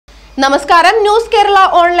നമസ്കാരം, ന്യൂസ് കേരള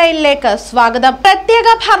ഓൺലൈനിലേക്ക് സ്വാഗതം. പ്രത്യേക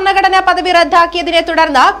ഭരണഘടനാ പദവി റദ്ദാക്കിയതിനെ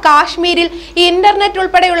തുടർന്ന് കാശ്മീരിൽ ഇന്റർനെറ്റ്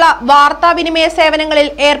ഉൾപ്പെടെയുള്ള വാർത്താവിനിമയ സേവനങ്ങളിൽ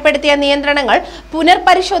ഏർപ്പെടുത്തിയ നിയന്ത്രണങ്ങൾ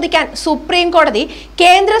പുനർപരിശോധിക്കാൻ സുപ്രീം കോടതി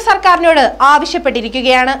കേന്ദ്ര സർക്കാരിനോട്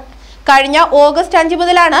ആവശ്യപ്പെട്ടിരിക്കുകയാണ്. കഴിഞ്ഞ ഓഗസ്റ്റ് 5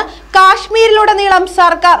 മുതലാണ് കാശ്മീരിലുടനീളം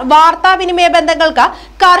സർക്കാർ വാർത്താവിനിമയ ബന്ധങ്ങൾക്ക്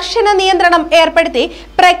കർശന നിയന്ത്രണം ഏർപ്പെടുത്തി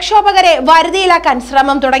പ്രക്ഷോഭകരെ വരുതിയിലാക്കാൻ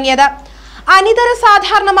ശ്രമം തുടങ്ങിയത്. അനിതര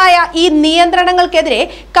സാധാരണമായ ഈ നിയന്ത്രണങ്ങൾക്കെതിരെ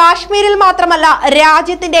കാശ്മീരിൽ മാത്രമല്ല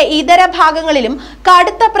രാജ്യത്തിന്റെ ഇതര ഭാഗങ്ങളിലും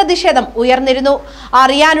കടുത്ത പ്രതിഷേധം ഉയർന്നിരുന്നു.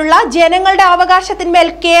 അറിയാനുള്ള ജനങ്ങളുടെ അവകാശത്തിന്മേൽ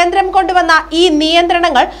കേന്ദ്രം കൊണ്ടുവന്ന ഈ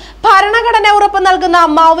നിയന്ത്രണങ്ങൾ ഭരണഘടന ഉറപ്പു നൽകുന്ന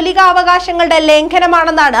മൗലികാവകാശങ്ങളുടെ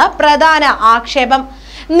ലംഘനമാണെന്നാണ് പ്രധാന ആക്ഷേപം.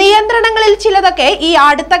 നിയന്ത്രണങ്ങളിൽ ചിലതൊക്കെ ഈ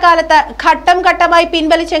അടുത്ത കാലത്ത് ഘട്ടം ഘട്ടമായി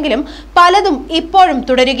പിൻവലിച്ചെങ്കിലും പലതും ഇപ്പോഴും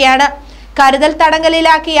തുടരുകയാണ്. കരുതൽ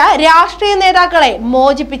തടങ്കലിലാക്കിയ രാഷ്ട്രീയ നേതാക്കളെ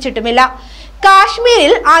മോചിപ്പിച്ചിട്ടുമില്ല.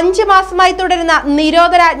 കാശ്മീരിൽ 5 മാസമായി തുടരുന്ന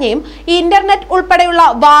നിരോധനാജ്ഞയും ഇന്റർനെറ്റ് ഉൾപ്പെടെയുള്ള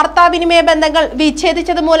വാർത്താവിനിമയ ബന്ധങ്ങൾ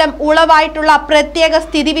വിച്ഛേദിച്ചത് മൂലം ഉളവായിട്ടുള്ള പ്രത്യേക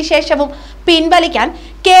സ്ഥിതിവിശേഷവും പിൻവലിക്കാൻ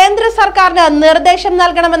കേന്ദ്ര സർക്കാരിന് നിർദ്ദേശം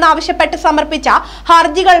നൽകണമെന്നാവശ്യപ്പെട്ട് സമർപ്പിച്ച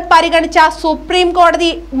ഹർജികൾ പരിഗണിച്ച സുപ്രീം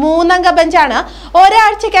കോടതി 3-അംഗ ബെഞ്ചാണ്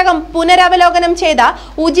ഒരാഴ്ചയ്ക്കകം പുനരവലോകനം ചെയ്ത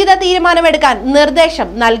ഉചിത തീരുമാനമെടുക്കാൻ നിർദ്ദേശം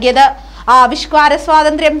നൽകിയത്. ആവിഷ്കാര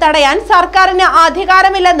സ്വാതന്ത്ര്യം തടയാൻ സർക്കാരിന്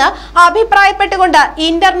അധികാരമില്ലെന്ന് അഭിപ്രായപ്പെട്ടുകൊണ്ട്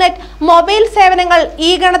ഇന്റർനെറ്റ്, മൊബൈൽ സേവനങ്ങൾ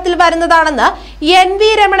ഈ ഗണത്തിൽ വരുന്നതാണെന്ന് NV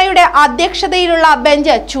രമണയുടെ അധ്യക്ഷതയിലുള്ള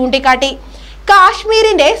ബെഞ്ച് ചൂണ്ടിക്കാട്ടി.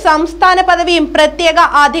 കാശ്മീരിന്റെ സംസ്ഥാന പദവിയും പ്രത്യേക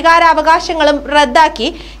അധികാരാവകാശങ്ങളും റദ്ദാക്കി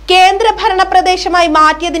കേന്ദ്രഭരണ പ്രദേശമായി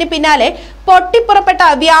മാറ്റിയതിന് പിന്നാലെ പൊട്ടിപ്പുറപ്പെട്ട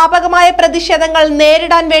വ്യാപകമായ പ്രതിഷേധങ്ങൾ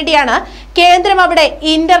നേരിടാൻ വേണ്ടിയാണ് കേന്ദ്രം അവിടെ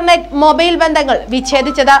ഇന്റർനെറ്റ്, മൊബൈൽ ബന്ധങ്ങൾ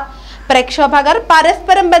വിച്ഛേദിച്ചത്. പ്രക്ഷോഭകർ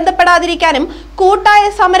പരസ്പരം ബന്ധപ്പെടാതിരിക്കാനും കൂട്ടായ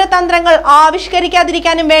സമരതന്ത്രങ്ങൾ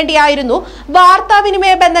ആവിഷ്കരിക്കാതിരിക്കാനും വേണ്ടിയായിരുന്നു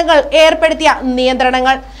വാർത്താവിനിമയ ബന്ധങ്ങൾ ഏർപ്പെടുത്തിയ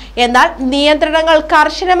നിയന്ത്രണങ്ങൾ. എന്നാൽ നിയന്ത്രണങ്ങൾ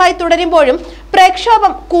കർശനമായി തുടരുമ്പോഴും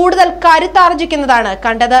പ്രക്ഷോഭം കൂടുതൽ കരുത്താർജിക്കുന്നതാണ്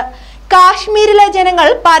കണ്ടത്. കാശ്മീരിലെ ജനങ്ങൾ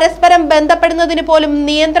പരസ്പരം ബന്ധപ്പെടുന്നതിന് പോലും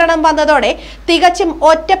നിയന്ത്രണം വന്നതോടെ തികച്ചും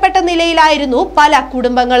ഒറ്റപ്പെട്ട നിലയിലായിരുന്നു പല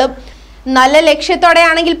കുടുംബങ്ങളും. നല്ല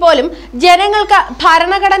ലക്ഷ്യത്തോടെയാണെങ്കിൽ പോലും ജനങ്ങൾക്ക്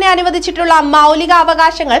ഭരണഘടന അനുവദിച്ചിട്ടുള്ള മൗലിക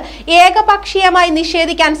അവകാശങ്ങൾ ഏകപക്ഷീയമായി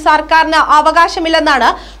നിഷേധിക്കാൻ സർക്കാരിന് അവകാശമില്ലെന്നാണ്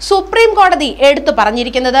സുപ്രീം കോടതി എടുത്തു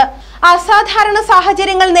പറഞ്ഞിരിക്കുന്നത്. അസാധാരണ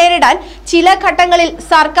സാഹചര്യങ്ങൾ നേരിടാൻ ചില ഘട്ടങ്ങളിൽ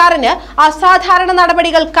സർക്കാരിന് അസാധാരണ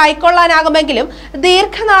നടപടികൾ കൈക്കൊള്ളാനാകുമെങ്കിലും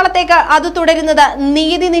ദീർഘനാളത്തേക്ക് അത് തുടരുന്നത്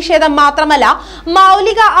നീതി നിഷേധം മാത്രമല്ല,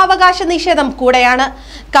 മൗലിക അവകാശ നിഷേധം കൂടെയാണ്.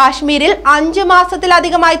 കാശ്മീരിൽ 5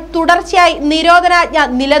 മാസത്തിലധികമായി തുടർച്ചയായി നിരോധനാജ്ഞ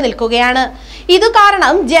നിലനിൽക്കുകയാണ്. ഇതു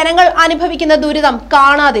കാരണം ജനങ്ങൾ അനുഭവിക്കുന്ന ദുരിതം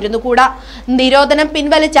കാണാതിരുന്നുകൂടാ. നിരോധനം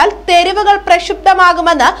പിൻവലിച്ചാൽ തെരുവുകൾ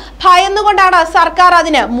പ്രക്ഷുബ്ധമാകുമെന്ന് ഭയന്നുകൊണ്ടാണ് സർക്കാർ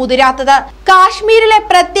അതിന് മുതിരാത്തത്. കാശ്മീരിലെ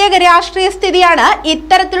പ്രത്യേക രാഷ്ട്രീയ സ്ഥിതിയാണ്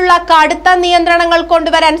ഇത്തരത്തിലുള്ള കടുത്ത നിയന്ത്രണങ്ങൾ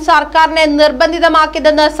കൊണ്ടുവരാൻ സർക്കാരിനെ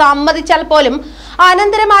നിർബന്ധിതമാക്കിയതെന്ന് സമ്മതിച്ചാൽ പോലും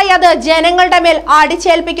അനന്തരമായി അത് ജനങ്ങളുടെ മേൽ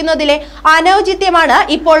അടിച്ചേൽപ്പിക്കുന്നതിലെ അനൗചിത്യമാണ്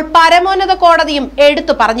ഇപ്പോൾ പരമോന്നത കോടതിയും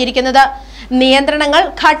എടുത്തു പറഞ്ഞിരിക്കുന്നത്. നിയന്ത്രണങ്ങൾ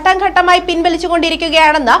ഘട്ടം ഘട്ടമായി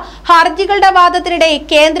പിൻവലിച്ചുകൊണ്ടിരിക്കുകയാണെന്ന് ഹർജികളുടെ വാദത്തിനിടെ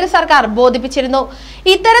കേന്ദ്ര സർക്കാർ ബോധിപ്പിച്ചിരുന്നു.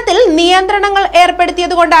 ഇത്തരത്തിൽ നിയന്ത്രണങ്ങൾ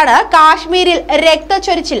ഏർപ്പെടുത്തിയതുകൊണ്ടാണ് കാശ്മീരിൽ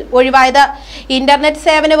രക്തച്ചൊരിച്ചിൽ ഒഴിവായത്. ഇന്റർനെറ്റ്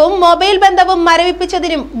സേവനവും മൊബൈൽ ബന്ധവും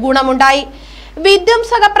മരവിപ്പിച്ചതിനും ഗുണമുണ്ടായി.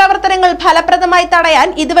 വിധ്വംസക പ്രവർത്തനങ്ങൾ ഫലപ്രദമായി തടയാൻ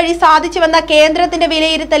ഇതുവഴി സാധിച്ചുവെന്ന കേന്ദ്രത്തിന്റെ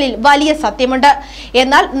വിലയിരുത്തലിൽ വലിയ സത്യമുണ്ട്.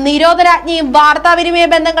 എന്നാൽ നിരോധനാജ്ഞയും വാർത്താവിനിമയ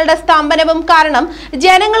ബന്ധങ്ങളുടെ സ്തംഭനവും കാരണം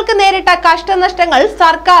ജനങ്ങൾക്ക് നേരിട്ട കഷ്ടനഷ്ടങ്ങൾ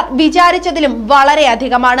സർക്കാർ വിചാരിച്ചതിലും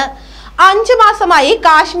വളരെയധികമാണ്. 5 മാസമായി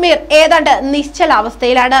കാശ്മീർ ഏതാണ്ട്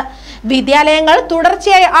നിശ്ചലാവസ്ഥയിലാണ്. വിദ്യാലയങ്ങൾ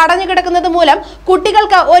തുടർച്ചയായി അടഞ്ഞുകിടക്കുന്നത് മൂലം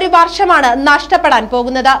കുട്ടികൾക്ക് 1 വർഷമാണ് നഷ്ടപ്പെടാൻ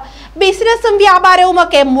പോകുന്നത്. ബിസിനസ്സും വ്യാപാരവും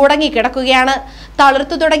ഒക്കെ മുടങ്ങിക്കിടക്കുകയാണ്.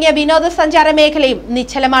 തളർത്തു തുടങ്ങിയ വിനോദസഞ്ചാര മേഖലയും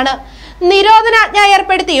നിശ്ചലമാണ്. നിരോധനാജ്ഞ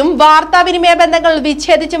ഏർപ്പെടുത്തിയും വാർത്താവിനിമയ ബന്ധങ്ങൾ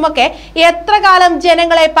വിച്ഛേദിച്ചുമൊക്കെ എത്ര കാലം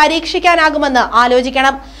ജനങ്ങളെ പരീക്ഷിക്കാനാകുമെന്ന്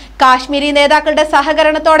ആലോചിക്കണം. കാശ്മീരി നേതാക്കളുടെ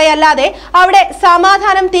സഹകരണത്തോടെയല്ലാതെ അവിടെ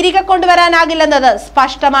സമാധാനം തിരികെ കൊണ്ടുവരാനാകില്ലെന്നത്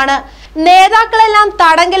സ്പഷ്ടമാണ്. നേതാക്കളെല്ലാം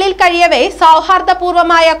തടങ്കലിൽ കഴിയവേ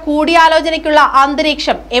സൗഹാർദ്ദപൂർവമായ കൂടിയാലോചനയ്ക്കുള്ള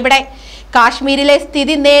അന്തരീക്ഷം എവിടെ? കാശ്മീരിലെ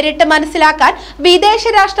സ്ഥിതി നേരിട്ട് മനസ്സിലാക്കാൻ വിദേശ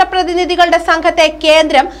രാഷ്ട്ര പ്രതിനിധികളുടെ സംഘത്തെ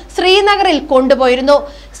കേന്ദ്രം ശ്രീനഗറിൽ കൊണ്ടുപോയിരുന്നു.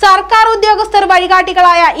 സർക്കാർ ഉദ്യോഗസ്ഥർ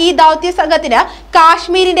വഴികാട്ടികളായ ഈ ദൗത്യ സംഘത്തിന്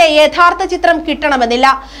കാശ്മീരിന്റെ യഥാർത്ഥ ചിത്രം കിട്ടണമെന്നില്ല.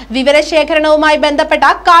 വിവരശേഖരണവുമായി ബന്ധപ്പെട്ട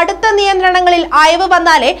കടുത്ത നിയന്ത്രണങ്ങളിൽ അയവ്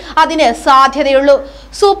വന്നാലേ അതിന് സാധ്യതയുള്ളൂ.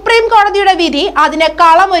 സുപ്രീം കോടതിയുടെ വിധി അതിന്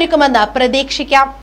കളമൊരുക്കുമെന്ന് പ്രതീക്ഷിക്കാം.